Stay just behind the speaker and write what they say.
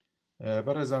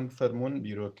بەڕێزان فەرموون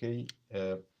بیرۆکەی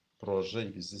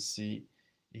پرۆژەی بزنسی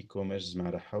ئیکۆمەرس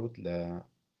ژمارە حەوت لە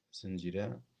زنجیرە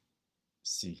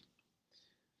سی.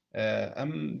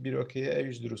 ئەم بیرۆکەیە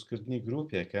ئەویش دروستکردنی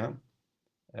گرروپێکە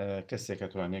کەسێک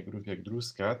ئەتوانێت گرروپێک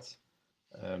دروست کات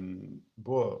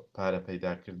بۆ پارە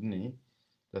پەیداکردنی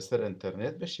لەسەر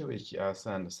ئینتەرنێت بە شێوەیەکی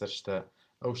ئاسان لەسەر شتە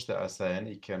ئەو شتە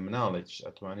ئاسایانەی کە مناڵێکیش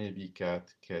ئەتوانێت بیکات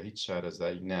کە هیچ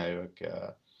شارەزایی ناوە کە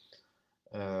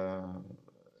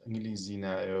ئینگلیزی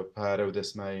نایە پارە و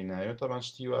دەسمایی نایە تەمان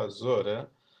شتی وا زۆرە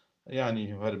ینی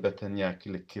هەر بە تەنیا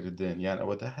کلکردن یان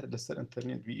ئەوەدا هەر لەسەر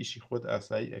ئینتەرنێت وی ئیشی خۆت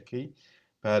ئاسایی ئەەکەی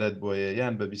پارەت بۆیە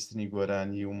یان بە بیستنی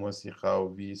گۆرانی و مۆسی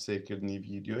خاوبی سیرکردنی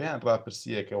ڤیددیو یان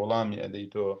ڕاپرسیەکە وەڵامی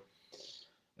ئەدەیتۆ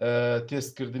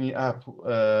تێستکردنی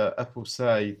ئەپ و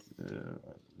سایت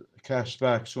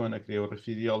کاشباک چۆن ئەکرێ و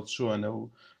ڕفیریاڵ چۆنە و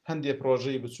هەندێک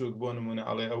پرۆژەی بچووک بۆ نمونە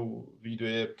ئەڵێ ئەو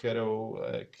ڤیددیوە بکەرەوە و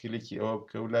کلیکی ئەوە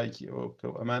بکە و لایکی ئەوە بکە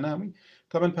و ئەمانامی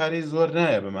تەمەەن پارەی زۆر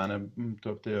نایە بمانە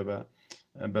تۆپتەوە بە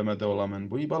بەمە دەوڵەمەند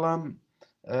بووی بەڵام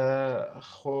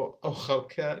ئەو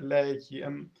خەڵکە لایەکی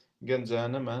ئەم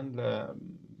گەنجانەمان لە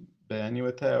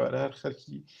بەیانیوە تاوەرە هەر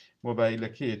خەرکی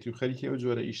مۆبایلەکەیەتی و خەریکی ئەو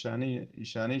جۆرە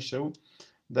ئیشانەی شەو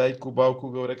دایک و باوکو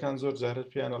و گەورەکان زۆر جارت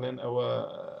پێیان ئەڵێن ئەوە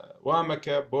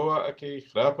وامەکە بۆەوە ئەەکەی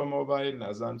خراپە مۆبایل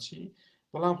نازان چی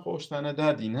بەڵام خۆشتانە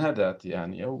دادی نادات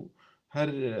ینی ئەو هەر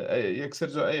یەکسەر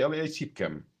ئەڵێ چی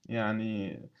بکەم ینی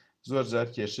زۆر جار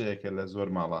کێشەیەکە لە زۆر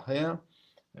ماڵە هەیە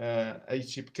ئەی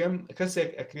چی بکەم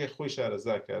کەسێک ئەکرێ خۆی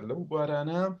شارەزاکە لەو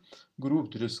بوارانە گروپ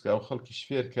دروستکە و خەڵکی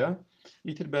شفێرکە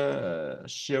ئیتر بە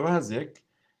شێوازێک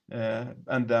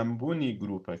ئەندامبوونی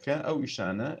گروپەکە ئەو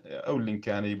ئیشانە ئەو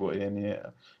لینکانەی بۆ ئێنێ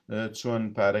چۆن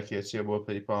پارەکێچێ بۆ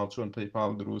پەیپال چۆن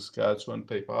پەیپال دروستکە چۆن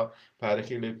پەیپال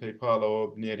پارەکەی لێ پەیپالەوە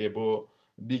بنێرێ بۆ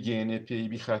بیگەێنێ پێی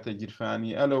بیخاتە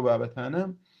گیرفانی ئەلەو بابەتانە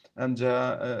ئەمجا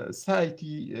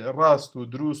سایتی ڕاست و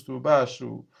دروست و باش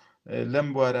و لەم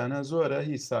بوارانە زۆرە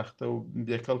هیچ ساختە و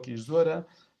بێکەڵکیش زۆرە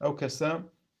ئەو کەسە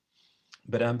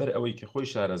بەرامبەر ئەوەی کە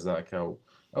خۆی شارەزاکە و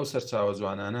ئەو سەرچاوە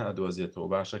جوانانە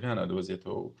ئەدۆزێتەوە باشەکان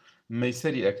ئەدۆزێتەوە و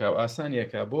مەیسەری ئەکا و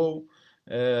ئاسانیەکە بۆ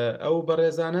ئەو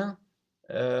بەڕێزانە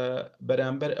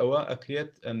بەرامبەر ئەوە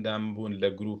ئەکرێت ئەندامبوون لە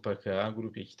گروپەکە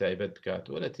گروپێکی تایبەت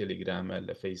بکاتەوە لە تێلیگرامە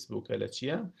لە فەیسبووکە لە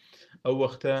چییە ئەو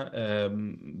وەختە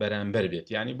بەرامبەر بێت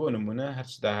ینی بۆ نمونە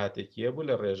هەرچ داهاتێکیە بوو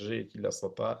لە ڕێژەیەکی لە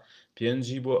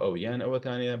 5 بۆ ئەو یان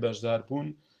ئەوەتانەیە بەشدار بوون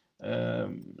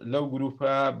لەو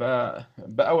گروپە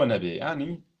بە ئەوە نەبێ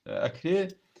ینی ئەکرێ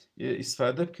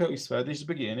ئیسفادە بکە و ئیسفادەش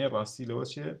بگەێنێ ڕاستی لەوە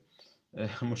چێ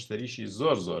مشتریشی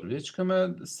زۆر بێت چکەمە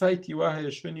سایتی وا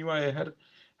هەیە شوێنی وایە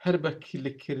هەر بە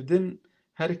کلکردن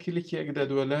هەر کلکێک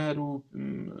 $10 و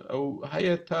ئەو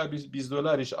هەیە تا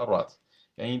 $20 ئەڕات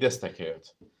یعنی دەستەکەوێت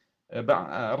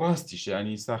ڕاستیش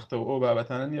ینی ساختە و ئەو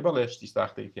بابەتانە نیە بەڵێ شتی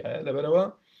ساختەی تایە لەبەرەوە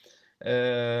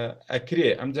ئەکرێ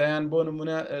ئەمجایان بۆ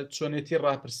نمونە چۆنێتی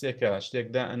ڕاپرسێکە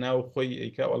شتێکدا ئەناو خۆی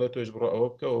ئەیکا وڵێ تۆش بڕۆ ئەوە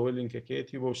بکەەوە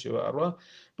لینکەکەیەتی بۆ شێوە ئەڕوا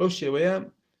بەو شێوەیە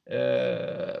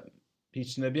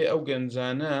هیچ نەبێ ئەو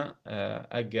گەنجانە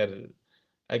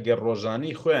ئەگەر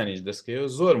ڕۆژانەی خۆیانیش دەستکەوە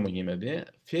زۆر مهمە بێ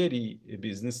فێری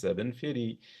بیزنسە بن فێری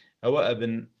ئەوە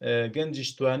ئەبن گەنجیش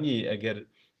توانی ئەگەر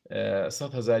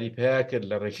 100,000 پیا کرد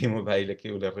لە ڕێگەی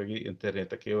مۆبایلەکەی و لە ڕێگەی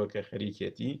ئینتەرنێتەکەیەوە کە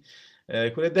خەریکێتی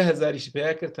کورە 10,000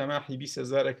 پیا کرد تەماحی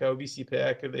 20,000 و 20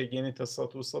 پیا کرد ئەگەێنێتە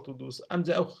 100 و 102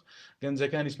 ئەمجا ئەو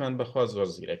گەنجەکانیشمان بەخوا زۆر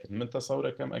زیرەکرد من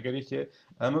تەسەورەکەم ئەگەرێکێ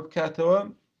ئەمە بکاتەوە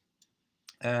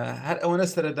هەر ئەوەنە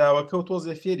سەرەداوەکە و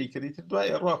تۆزێ فێری کردیتر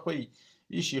دوای ئەڕوا خۆی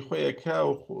ئیشی خۆیەکە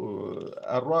و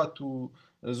ئەڕات و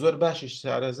زۆر باشی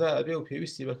شارەزا ئەبێ و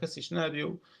پێویستی بە کەسیش نابێ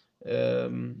و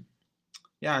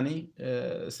ینی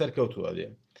سەرکەوتووە بێ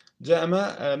جا ئەمە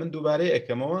من دووبارەی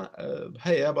ئەەکەمەوە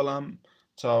هەیە بەڵام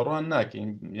چاوەڕوان ناکەین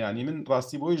ینی من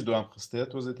ڕاستی بۆیش دوام خستێت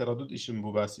تۆزێت تەڕەدود ئیشم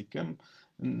بوو باسی بکەم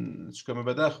چکەمە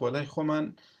بەداخۆ لای خۆمان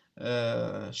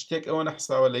شتێک ئەوە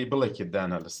نەحساوە لەی بڵێکت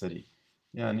دانا لەسەری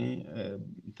ینی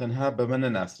تەنها بەمە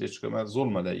نەناسرێت چکەمە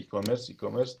زوڵمە لە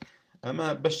ئیکۆمەرس ئەمە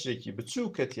بەشێکی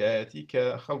بچوو کەتیایەتی کە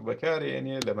خەڵک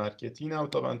بەکارێنێ لە مارکێتی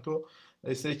ناو تەبان تۆ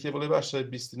ئەیسێکی بڵێ باشە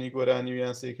بیستنی گۆرانی و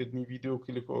یان سێکردنی ڤیددیو و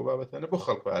کلیکەوە بابەتانە بۆ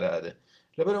خەڵک پارەدێ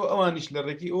لەبەرەوە ئەوانیش لە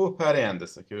ڕێگی ئەوە پارەیان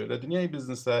دەسەکەوێت لە دنیای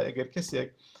بزنسا ئەگەر کەسێک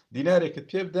دینارێکت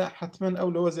پێ بدە حتمما ئەو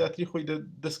لەوە زیاتری خۆی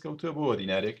دەستکەوتووە بۆ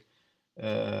دینارێک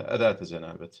ئەداتە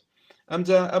جەنابەت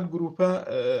ئەمجا ئەم گروپە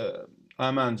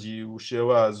ئامانجی و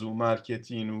شێواز و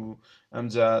مارکێتین و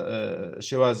ئەمجا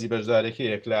شێوازی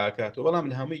بەشدارێکەیەک لا ئاکاتەوە بەڵام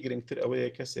لە هەمووی گرنگتر ئەوەیە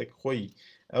کەسێک خۆی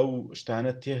ئەو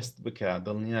شتانە تێست بکە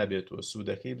دڵنیا بێتەوە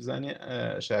سوودەکەی بزانێ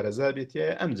شارەزا بێتە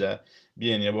ئەمجا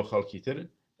بێنێ بۆ خەڵکی تر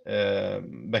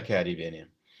بەکاری بێنێ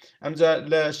ئەمجا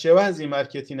لە شێوازی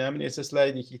مارکێتینە من ئێستا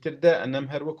سلایدێکی تردا ئەنەم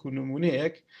هەر وەکو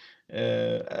نمونەیەک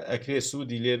ئەکرێ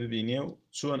سوودی لێ ببینێ و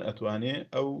چۆن ئەتوانێ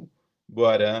ئەو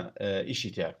بوارە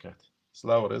ئیشی تیا بکات.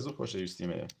 سڵاو ڕێز و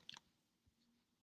خۆشەویستیمەیە.